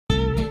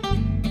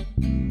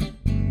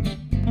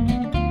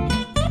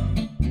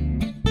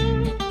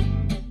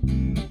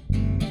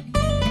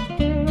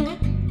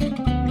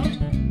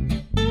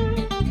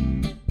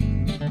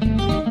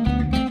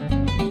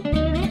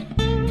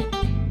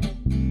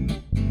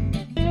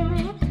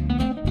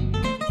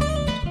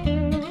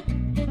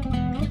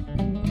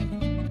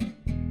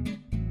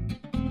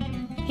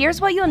Here's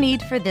what you'll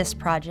need for this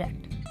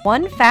project.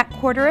 1 fat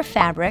quarter of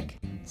fabric,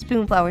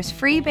 Spoonflower's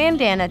free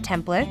bandana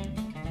template,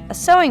 a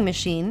sewing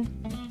machine,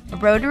 a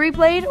rotary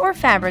blade or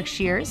fabric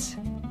shears,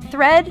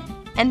 thread,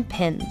 and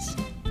pins.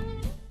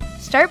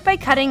 Start by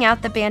cutting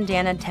out the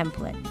bandana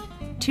template.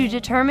 To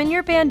determine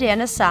your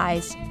bandana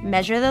size,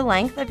 measure the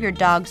length of your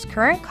dog's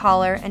current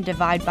collar and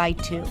divide by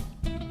 2.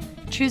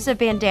 Choose a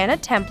bandana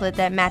template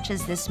that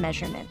matches this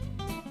measurement.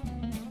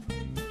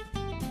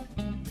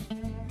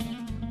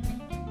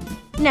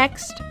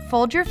 Next,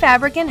 fold your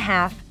fabric in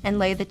half and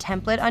lay the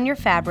template on your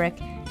fabric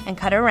and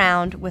cut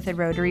around with a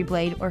rotary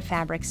blade or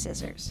fabric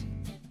scissors.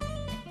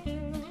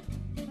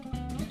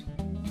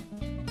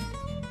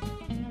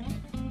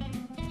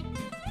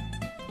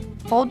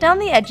 Fold down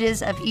the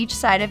edges of each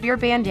side of your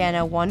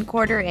bandana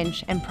 1/4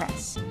 inch and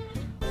press.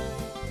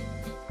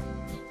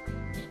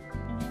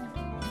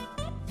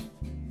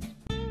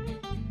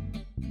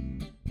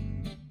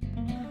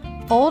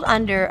 Fold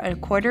under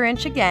 1/4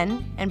 inch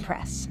again and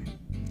press.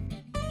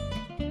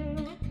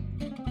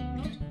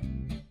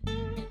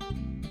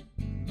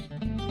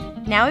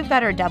 Now we've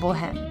got our double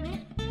hem.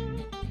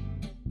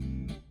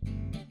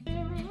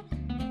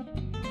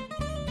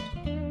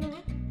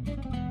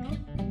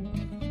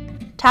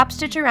 Top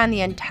stitch around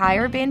the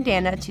entire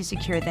bandana to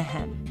secure the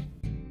hem.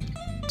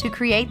 To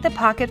create the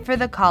pocket for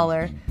the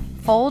collar,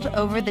 fold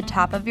over the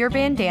top of your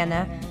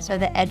bandana so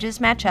the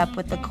edges match up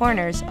with the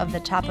corners of the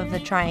top of the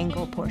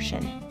triangle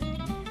portion.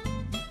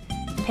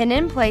 Pin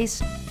in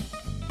place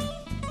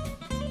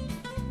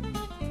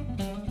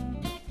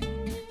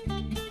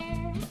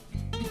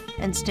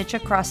and stitch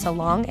across the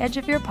long edge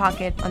of your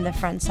pocket on the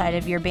front side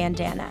of your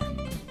bandana.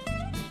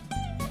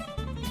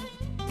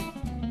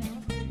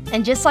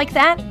 And just like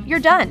that, you're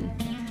done!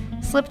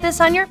 Slip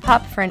this on your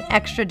pup for an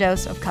extra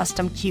dose of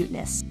custom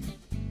cuteness.